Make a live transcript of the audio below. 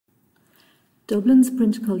Dublin's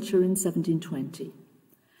print culture in 1720.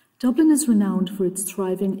 Dublin is renowned for its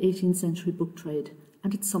thriving 18th century book trade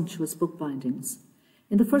and its sumptuous bookbindings.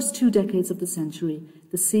 In the first 2 decades of the century,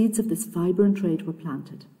 the seeds of this vibrant trade were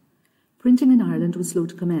planted. Printing in Ireland was slow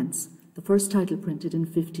to commence, the first title printed in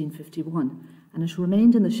 1551, and it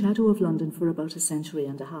remained in the shadow of London for about a century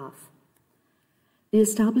and a half. The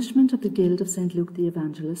establishment of the Guild of St. Luke the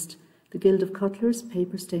Evangelist, the Guild of Cutlers,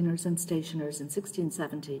 Paper Stainers and Stationers in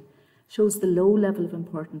 1670, shows the low level of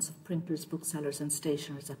importance of printers, booksellers and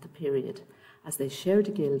stationers at the period, as they shared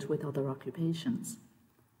a guild with other occupations.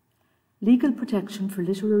 Legal protection for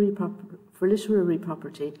literary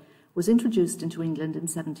property was introduced into England in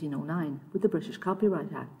 1709 with the British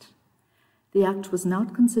Copyright Act. The Act was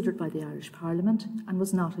not considered by the Irish Parliament and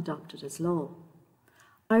was not adopted as law.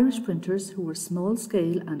 Irish printers, who were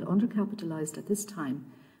small-scale and undercapitalised at this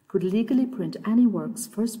time, could legally print any works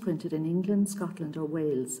first printed in England, Scotland or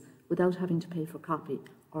Wales without having to pay for copy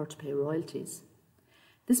or to pay royalties.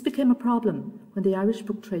 This became a problem when the Irish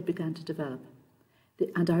book trade began to develop,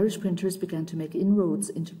 and Irish printers began to make inroads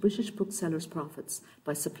into British booksellers' profits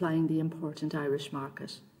by supplying the important Irish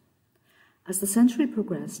market. As the century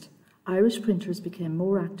progressed, Irish printers became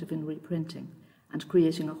more active in reprinting and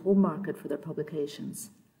creating a home market for their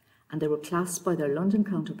publications, and they were classed by their London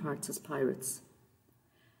counterparts as pirates.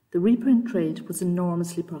 The reprint trade was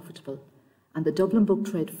enormously profitable, and the Dublin book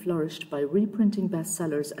trade flourished by reprinting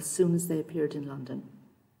bestsellers as soon as they appeared in London.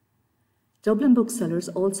 Dublin booksellers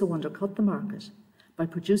also undercut the market by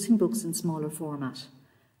producing books in smaller format,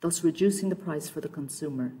 thus reducing the price for the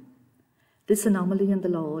consumer. This anomaly in the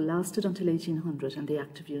law lasted until 1800 and the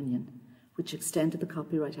Act of Union, which extended the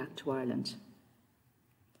Copyright Act to Ireland.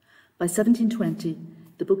 By 1720,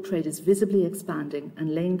 the book trade is visibly expanding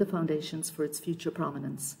and laying the foundations for its future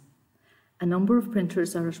prominence. A number of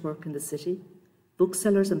printers are at work in the city.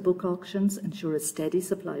 Booksellers and book auctions ensure a steady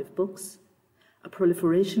supply of books. A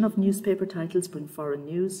proliferation of newspaper titles bring foreign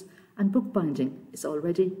news, and bookbinding is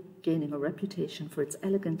already gaining a reputation for its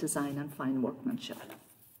elegant design and fine workmanship.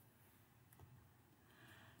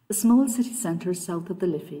 The small city centre south of the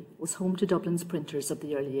Liffey was home to Dublin's printers of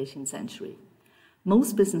the early 18th century.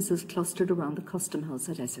 Most businesses clustered around the Custom House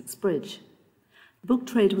at Essex Bridge. The book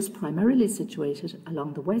trade was primarily situated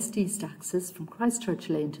along the west-east axis from Christchurch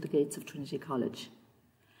Lane to the gates of Trinity College.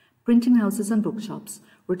 Printing houses and bookshops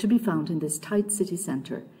were to be found in this tight city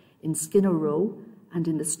centre, in Skinner Row, and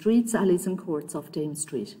in the streets, alleys and courts off Dame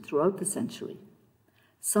Street throughout the century.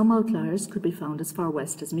 Some outliers could be found as far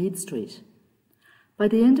west as Meath Street. By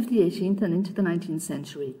the end of the 18th and into the 19th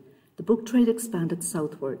century, the book trade expanded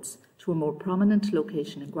southwards to a more prominent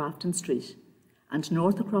location in Grafton Street, and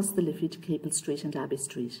north across the Liffey to Capel Street and Abbey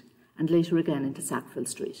Street, and later again into Sackville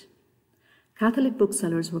Street. Catholic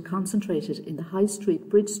booksellers were concentrated in the High Street,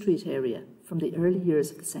 Bridge Street area from the early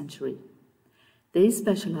years of the century. They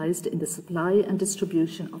specialised in the supply and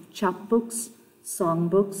distribution of chapbooks,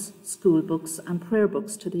 songbooks, school books and prayer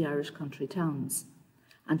books to the Irish country towns,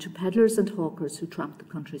 and to pedlars and hawkers who tramped the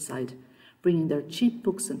countryside, bringing their cheap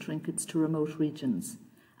books and trinkets to remote regions,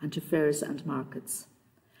 and to fairs and markets.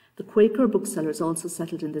 The Quaker booksellers also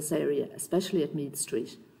settled in this area, especially at Meath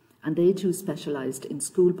Street, and they too specialised in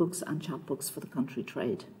school books and chapbooks for the country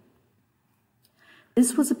trade.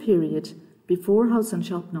 This was a period before house and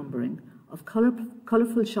shop numbering of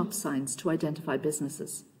colourful shop signs to identify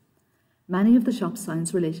businesses. Many of the shop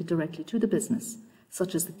signs related directly to the business,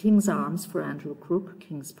 such as the King's Arms for Andrew Crook,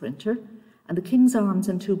 King's printer, and the King's Arms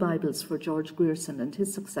and 2 Bibles for George Grierson and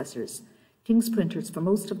his successors, King's printers for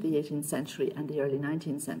most of the 18th century and the early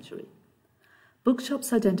 19th century.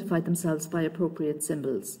 Bookshops identified themselves by appropriate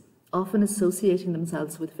symbols, often associating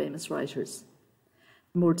themselves with famous writers.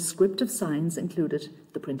 More descriptive signs included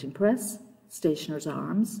the printing press, stationer's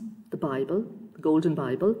arms, the Bible, the Golden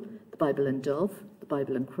Bible, the Bible and Dove, the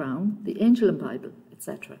Bible and Crown, the Angel and Bible,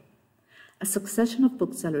 etc. A succession of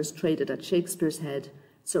booksellers traded at Shakespeare's Head,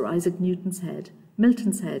 Sir Isaac Newton's Head,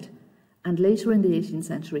 Milton's Head, and later in the 18th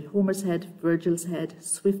century, Homer's Head, Virgil's Head,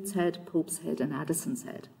 Swift's Head, Pope's Head, and Addison's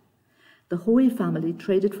Head. The Hoey family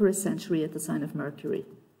traded for a century at the sign of Mercury.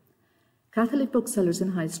 Catholic booksellers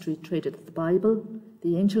in High Street traded at the Bible,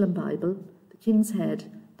 the Angel and Bible, the King's Head,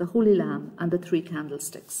 the Holy Lamb, and the 3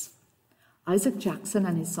 Candlesticks. Isaac Jackson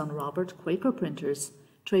and his son Robert, Quaker printers,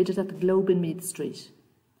 traded at the Globe in Meath Street.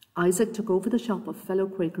 Isaac took over the shop of fellow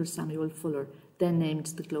Quaker Samuel Fuller, then named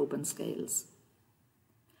the Globe and Scales.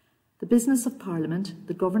 The business of Parliament,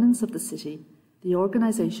 the governance of the city, the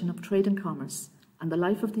organisation of trade and commerce, and the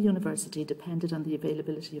life of the university depended on the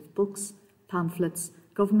availability of books, pamphlets,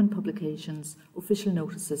 government publications, official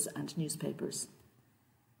notices and newspapers.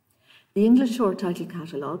 The English Short Title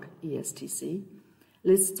Catalogue, ESTC,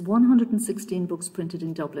 lists 116 books printed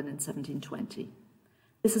in Dublin in 1720.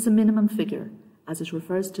 This is a minimum figure, as it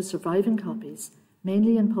refers to surviving copies,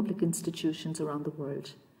 mainly in public institutions around the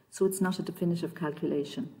world, so it's not a definitive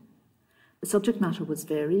calculation. The subject matter was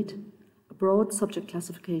varied. A broad subject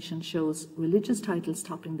classification shows religious titles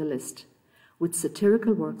topping the list, with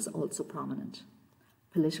satirical works also prominent.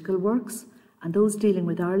 Political works, and those dealing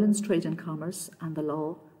with Ireland's trade and commerce and the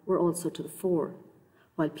law, were also to the fore,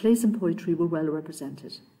 while plays and poetry were well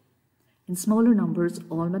represented. In smaller numbers,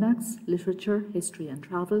 almanacs, literature, history and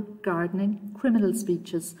travel, gardening, criminal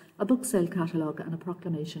speeches, a book sale catalogue and a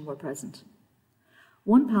proclamation were present.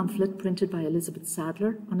 One pamphlet printed by Elizabeth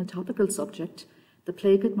Sadler on a topical subject, The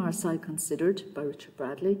Plague at Marseille Considered, by Richard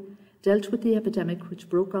Bradley, dealt with the epidemic which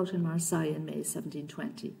broke out in Marseille in May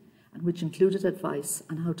 1720, and which included advice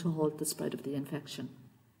on how to halt the spread of the infection.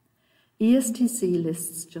 ESTC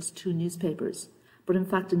lists just 2 newspapers, but in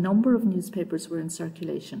fact a number of newspapers were in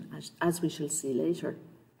circulation, as we shall see later.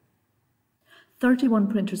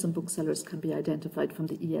 31 printers and booksellers can be identified from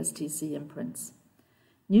the ESTC imprints.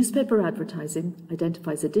 Newspaper advertising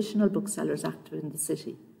identifies additional booksellers active in the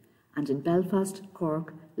city, and in Belfast,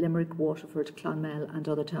 Cork, Limerick, Waterford, Clonmel and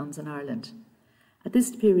other towns in Ireland. At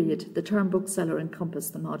this period, the term bookseller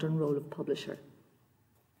encompassed the modern role of publisher.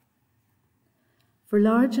 For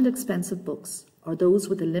large and expensive books, or those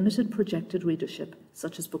with a limited projected readership,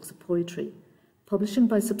 such as books of poetry, publishing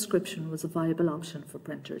by subscription was a viable option for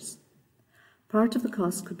printers. Part of the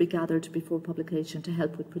cost could be gathered before publication to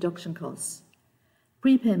help with production costs.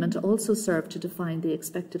 Prepayment also served to define the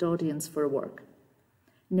expected audience for a work.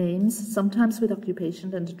 Names, sometimes with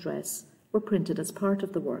occupation and address, were printed as part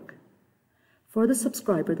of the work. For the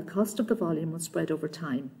subscriber, the cost of the volume was spread over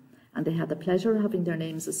time, and they had the pleasure of having their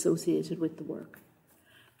names associated with the work.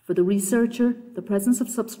 For the researcher, the presence of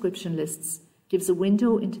subscription lists gives a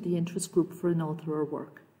window into the interest group for an author or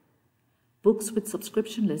work. Books with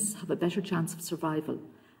subscription lists have a better chance of survival,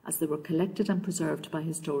 as they were collected and preserved by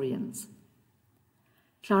historians.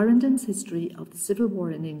 Clarendon's History of the Civil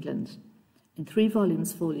War in England, in 3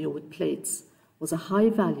 volumes folio with plates, was a high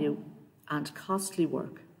value and costly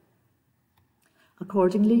work.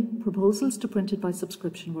 Accordingly, proposals to print it by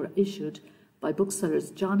subscription were issued by booksellers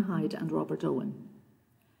John Hyde and Robert Owen.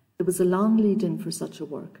 There was a long lead-in for such a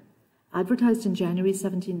work. Advertised in January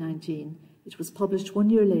 1719, it was published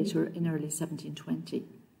 1 year later in early 1720.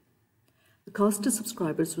 The cost to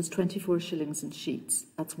subscribers was 24 shillings in sheets,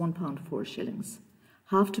 that's £1 4 shillings,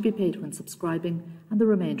 half to be paid when subscribing and the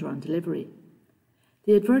remainder on delivery.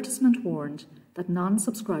 The advertisement warned that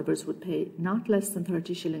non-subscribers would pay not less than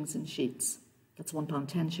 30 shillings in sheets, that's £1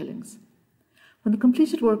 10 shillings. When the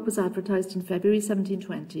completed work was advertised in February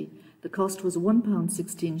 1720, the cost was £1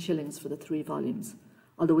 16 shillings for the 3 volumes,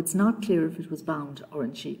 although it's not clear if it was bound or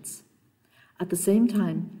in sheets. At the same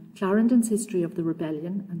time, Clarendon's History of the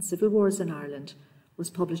Rebellion and Civil Wars in Ireland was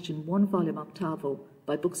published in 1 volume octavo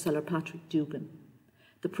by bookseller Patrick Dugan.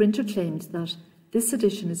 The printer claimed that this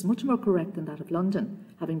edition is much more correct than that of London,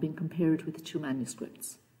 having been compared with the 2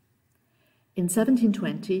 manuscripts. In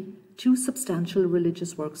 1720, 2 substantial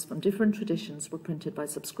religious works from different traditions were printed by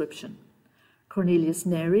subscription. Cornelius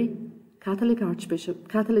Neri, Catholic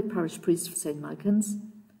parish priest for St. Michan's,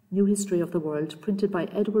 New History of the World, printed by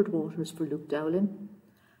Edward Waters for Luke Dowling,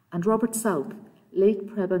 and Robert South, late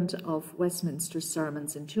prebend of Westminster's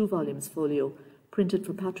sermons in 2 volumes folio, printed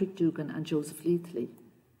for Patrick Dugan and Joseph Leithley.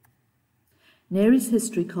 Neri's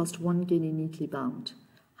history cost 1 guinea neatly bound,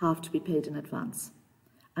 half to be paid in advance,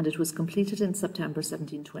 and it was completed in September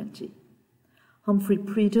 1720. Humphrey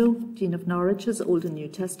Prideaux, Dean of Norwich's Old and New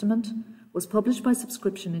Testament, was published by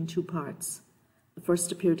subscription in 2 parts. The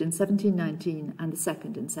first appeared in 1719 and the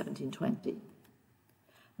second in 1720.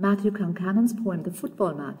 Matthew Concannon's poem The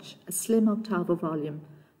Football Match, a slim octavo volume,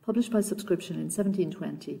 published by subscription in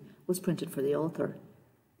 1720, was printed for the author.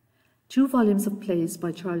 2 volumes of plays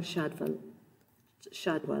by Charles Shadwell,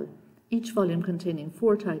 each volume containing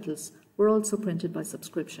 4 titles, were also printed by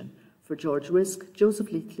subscription for George Risk,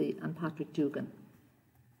 Joseph Leithley and Patrick Dugan.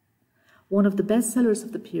 One of the bestsellers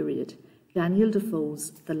of the period, Daniel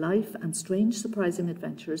Defoe's The Life and Strange Surprising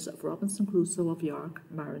Adventures of Robinson Crusoe of York,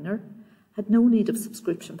 Mariner, had no need of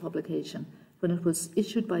subscription publication when it was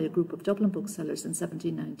issued by a group of Dublin booksellers in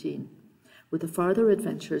 1719, with the further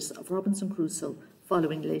adventures of Robinson Crusoe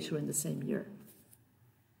following later in the same year.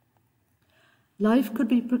 Life could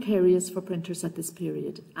be precarious for printers at this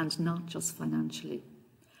period, and not just financially.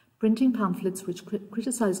 Printing pamphlets which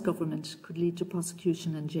criticised government could lead to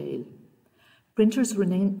prosecution and jail. Printers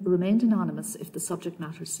remained anonymous if the subject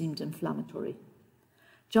matter seemed inflammatory.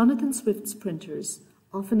 Jonathan Swift's printers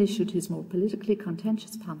often issued his more politically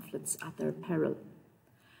contentious pamphlets at their peril.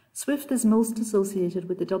 Swift is most associated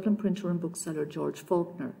with the Dublin printer and bookseller George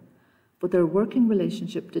Faulkner, but their working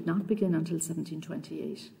relationship did not begin until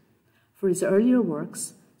 1728. For his earlier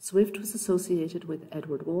works, Swift was associated with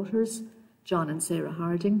Edward Waters, John and Sarah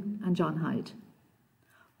Harding, and John Hyde.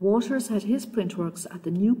 Waters had his print works at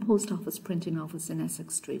the new post office printing office in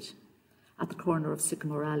Essex Street, at the corner of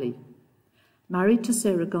Sycamore Alley. Married to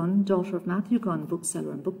Sarah Gunn, daughter of Matthew Gunn,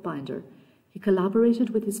 bookseller and bookbinder, he collaborated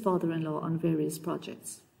with his father-in-law on various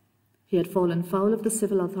projects. He had fallen foul of the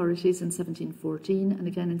civil authorities in 1714 and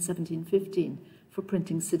again in 1715 for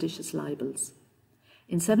printing seditious libels.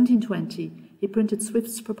 In 1720, he printed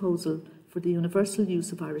Swift's proposal for the universal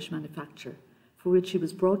use of Irish manufacture, for which he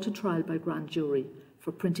was brought to trial by grand jury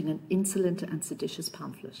for printing an insolent and seditious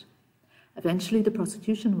pamphlet. Eventually, the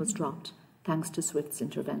prosecution was dropped, thanks to Swift's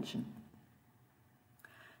intervention.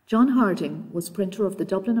 John Harding was printer of the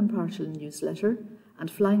Dublin Impartial newsletter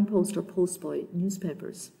and Flying Post or Postboy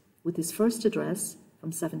newspapers, with his first address, from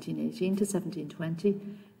 1718 to 1720,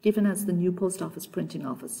 given as the new post office printing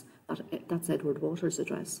office. That's Edward Waters'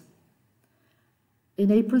 address. In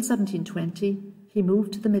April 1720, he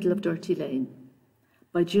moved to the middle of Dirty Lane.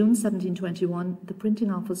 By June 1721, the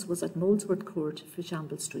printing office was at Molesworth Court,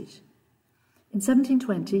 Fishamble Street. In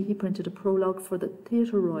 1720, he printed a prologue for the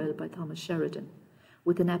Theatre Royal by Thomas Sheridan,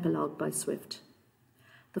 with an epilogue by Swift.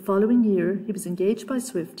 The following year, he was engaged by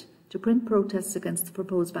Swift to print protests against the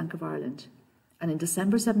proposed Bank of Ireland, and in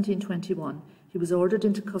December 1721, he was ordered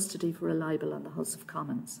into custody for a libel on the House of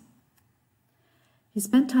Commons. He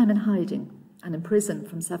spent time in hiding and in prison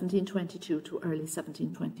from 1722 to early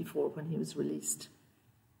 1724 when he was released.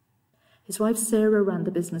 His wife Sarah ran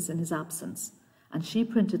the business in his absence, and she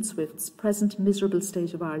printed Swift's Present Miserable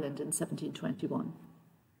State of Ireland in 1721.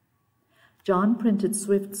 John printed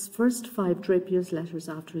Swift's first 5 Drapier's letters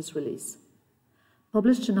after his release.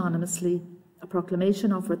 Published anonymously, a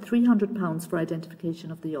proclamation offered £300 for identification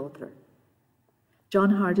of the author.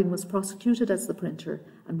 John Harding was prosecuted as the printer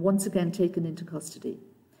and once again taken into custody.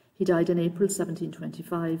 He died in April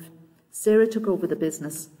 1725. Sarah took over the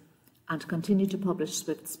business and continued to publish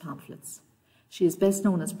Swift's pamphlets. She is best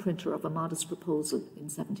known as printer of A Modest Proposal in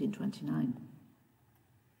 1729.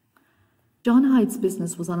 John Hyde's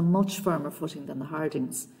business was on a much firmer footing than the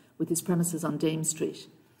Hardings, with his premises on Dame Street.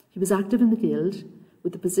 He was active in the Guild,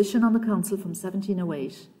 with the position on the council from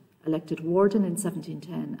 1708, elected warden in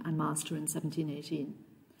 1710 and master in 1718.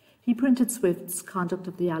 He printed Swift's Conduct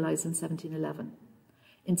of the Allies in 1711.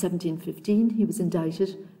 In 1715, he was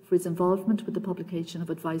indicted for his involvement with the publication of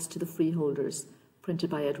Advice to the Freeholders, printed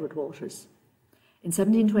by Edward Waters. In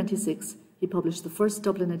 1726, he published the first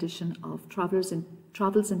Dublin edition of Travels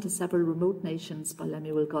into Several Remote Nations by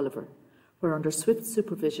Lemuel Gulliver, where under Swift's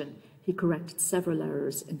supervision he corrected several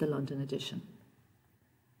errors in the London edition.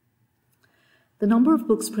 The number of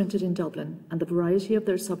books printed in Dublin and the variety of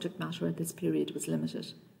their subject matter at this period was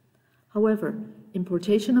limited. However,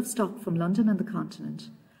 importation of stock from London and the continent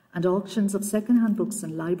and auctions of second-hand books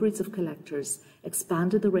and libraries of collectors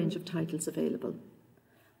expanded the range of titles available.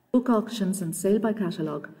 Book auctions and sale by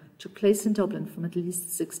catalogue took place in Dublin from at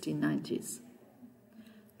least the 1690s.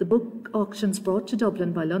 The book auctions brought to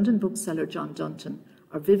Dublin by London bookseller John Dunton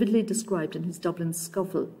are vividly described in his Dublin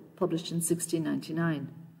Scuffle, published in 1699.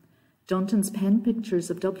 Dunton's pen pictures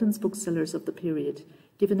of Dublin's booksellers of the period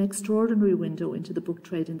give an extraordinary window into the book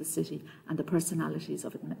trade in the city and the personalities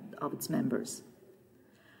of its members.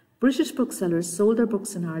 British booksellers sold their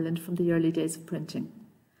books in Ireland from the early days of printing.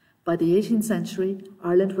 By the 18th century,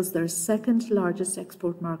 Ireland was their second largest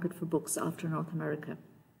export market for books after North America.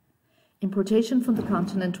 Importation from the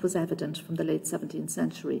continent was evident from the late 17th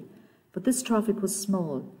century, but this traffic was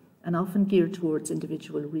small and often geared towards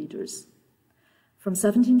individual readers. From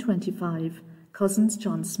 1725, cousins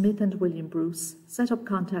John Smith and William Bruce set up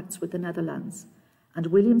contacts with the Netherlands, and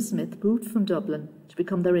William Smith moved from Dublin to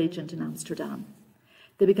become their agent in Amsterdam.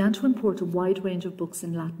 They began to import a wide range of books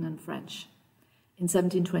in Latin and French. In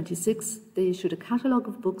 1726, they issued a catalogue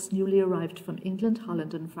of books newly arrived from England,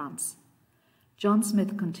 Holland and France. John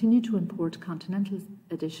Smith continued to import continental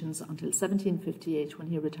editions until 1758, when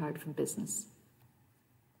he retired from business.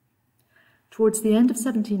 Towards the end of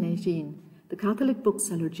 1718, the Catholic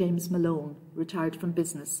bookseller James Malone retired from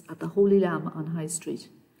business at the Holy Lamb on High Street,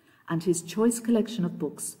 and his choice collection of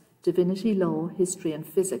books, Divinity, Law, History and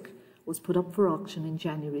Physic, was put up for auction in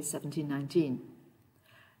January 1719.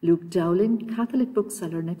 Luke Dowling, Catholic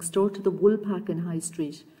bookseller next door to the Woolpack in High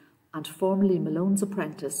Street and formerly Malone's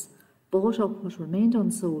apprentice, bought up what remained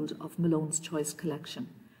unsold of Malone's choice collection,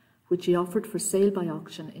 which he offered for sale by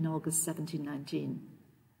auction in August 1719.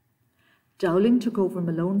 Dowling took over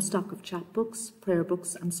Malone's stock of chapbooks, prayer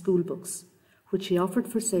books and school books, which he offered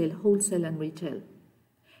for sale wholesale and retail.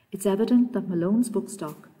 It's evident that Malone's book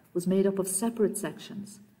stock was made up of separate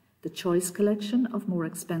sections: the choice collection of more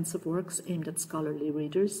expensive works aimed at scholarly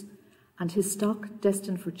readers, and his stock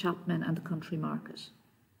destined for chapmen and the country market.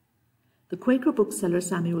 The Quaker bookseller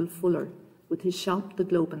Samuel Fuller, with his shop The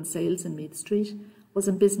Globe and Sales in Meath Street, was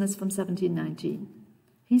in business from 1719.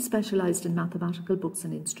 He specialised in mathematical books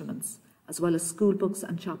and instruments, as well as school books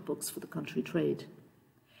and chapbooks for the country trade.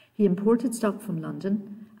 He imported stock from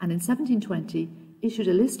London, and in 1720 issued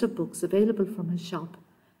a list of books available from his shop,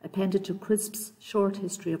 appended to Crisp's Short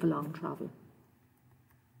History of a Long Travel.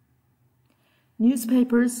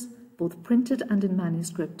 Newspapers, both printed and in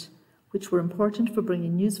manuscript, which were important for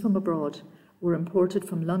bringing news from abroad, were imported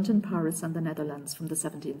from London, Paris and the Netherlands from the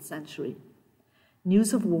 17th century.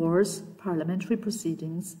 News of wars, parliamentary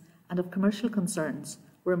proceedings and of commercial concerns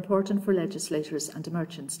were important for legislators and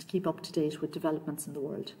merchants to keep up to date with developments in the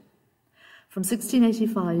world. From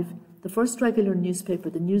 1685, the first regular newspaper,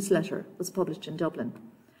 the Newsletter, was published in Dublin,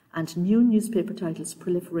 and new newspaper titles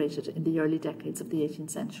proliferated in the early decades of the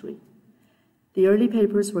 18th century. The early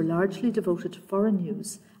papers were largely devoted to foreign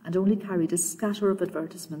news and only carried a scatter of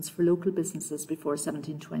advertisements for local businesses before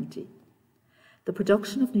 1720. The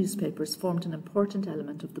production of newspapers formed an important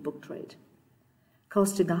element of the book trade.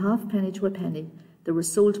 Costing a halfpenny to a penny, they were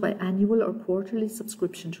sold by annual or quarterly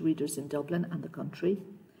subscription to readers in Dublin and the country.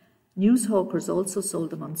 News hawkers also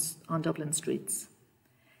sold them on Dublin streets.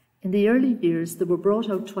 In the early years, they were brought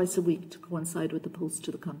out twice a week to coincide with the post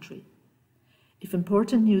to the country. If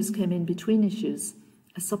important news came in between issues,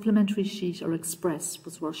 a supplementary sheet or express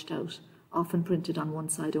was rushed out, often printed on one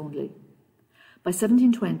side only. By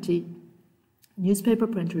 1720, newspaper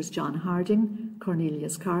printers John Harding,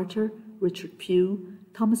 Cornelius Carter, Richard Pugh,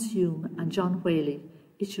 Thomas Hume and John Whaley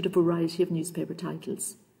issued a variety of newspaper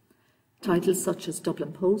titles. Titles such as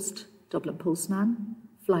Dublin Post, Dublin Postman,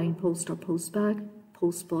 Flying Post or Postbag,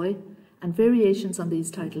 Postboy, and variations on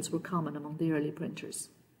these titles were common among the early printers.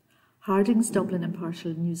 Harding's Dublin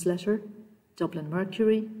Impartial Newsletter, Dublin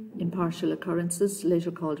Mercury, Impartial Occurrences,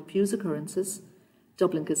 later called Pugh's Occurrences,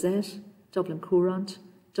 Dublin Gazette, Dublin Courant,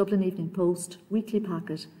 Dublin Evening Post, Weekly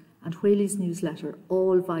Packet, and Whaley's Newsletter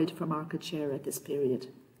all vied for market share at this period.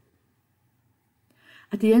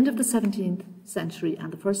 At the end of the 17th century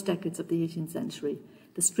and the first decades of the 18th century,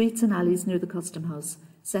 the streets and alleys near the Custom House,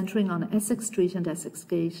 centring on Essex Street and Essex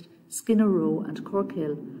Gate, Skinner Row and Cork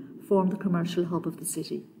Hill, formed the commercial hub of the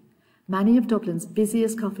city. Many of Dublin's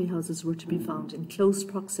busiest coffee houses were to be found in close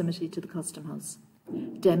proximity to the Custom House.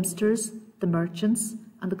 Dempster's, the Merchants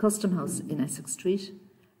and the Custom House in Essex Street,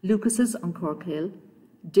 Lucas's on Cork Hill,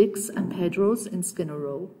 Dick's and Pedro's in Skinner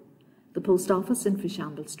Row, the Post Office in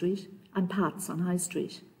Fishamble Street, and Pat's on High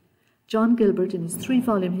Street. John Gilbert, in his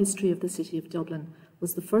 3-volume History of the City of Dublin,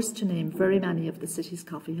 was the first to name very many of the city's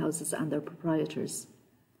coffee houses and their proprietors.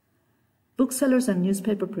 Booksellers and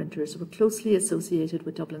newspaper printers were closely associated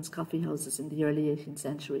with Dublin's coffee houses in the early 18th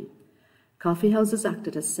century. Coffee houses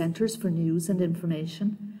acted as centres for news and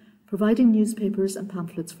information, providing newspapers and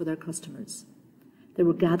pamphlets for their customers. They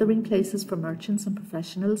were gathering places for merchants and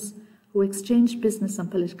professionals who exchanged business and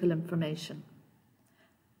political information.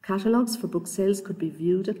 Catalogues for book sales could be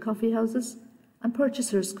viewed at coffee houses, and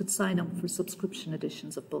purchasers could sign up for subscription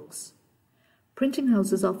editions of books. Printing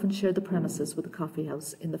houses often shared the premises with a coffee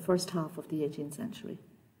house in the first half of the 18th century.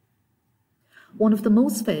 One of the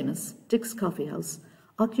most famous, Dick's Coffee House,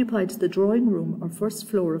 occupied the drawing room or first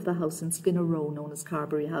floor of the house in Skinner Row known as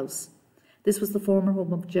Carbery House. This was the former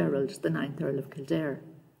home of Gerald, the 9th Earl of Kildare.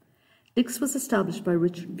 Dick's was established by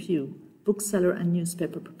Richard Pugh, bookseller and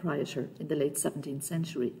newspaper proprietor in the late 17th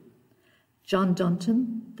century. John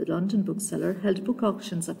Dunton, the London bookseller, held book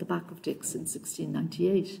auctions at the back of Dick's in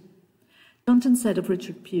 1698. Dunton said of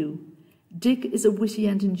Richard Pugh, "Dick is a witty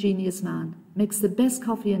and ingenious man, makes the best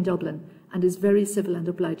coffee in Dublin, and is very civil and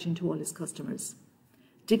obliging to all his customers."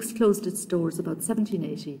 Dick's closed its doors about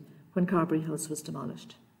 1780, when Carbery House was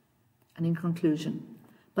demolished. And in conclusion,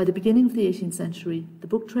 by the beginning of the 18th century, the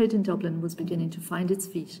book trade in Dublin was beginning to find its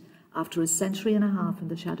feet after a century and a half in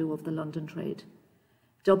the shadow of the London trade.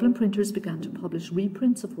 Dublin printers began to publish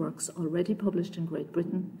reprints of works already published in Great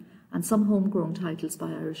Britain and some homegrown titles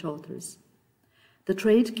by Irish authors. The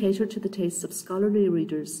trade catered to the tastes of scholarly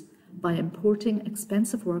readers by importing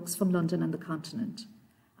expensive works from London and the continent,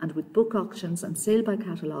 and with book auctions and sale by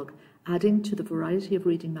catalogue adding to the variety of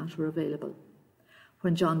reading matter available.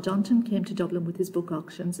 When John Dunton came to Dublin with his book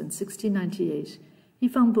auctions in 1698, he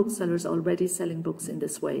found booksellers already selling books in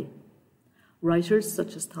this way. Writers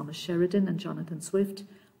such as Thomas Sheridan and Jonathan Swift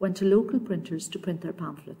went to local printers to print their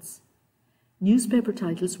pamphlets. Newspaper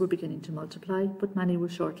titles were beginning to multiply, but many were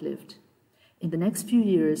short-lived. In the next few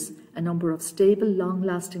years, a number of stable,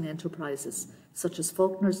 long-lasting enterprises, such as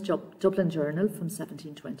Faulkner's Dublin Journal from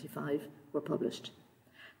 1725, were published.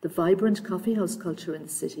 The vibrant coffeehouse culture in the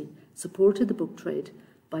city supported the book trade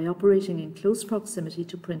by operating in close proximity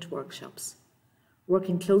to print workshops,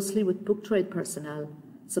 working closely with book trade personnel,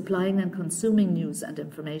 supplying and consuming news and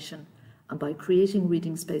information, and by creating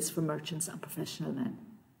reading space for merchants and professional men.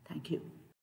 Thank you.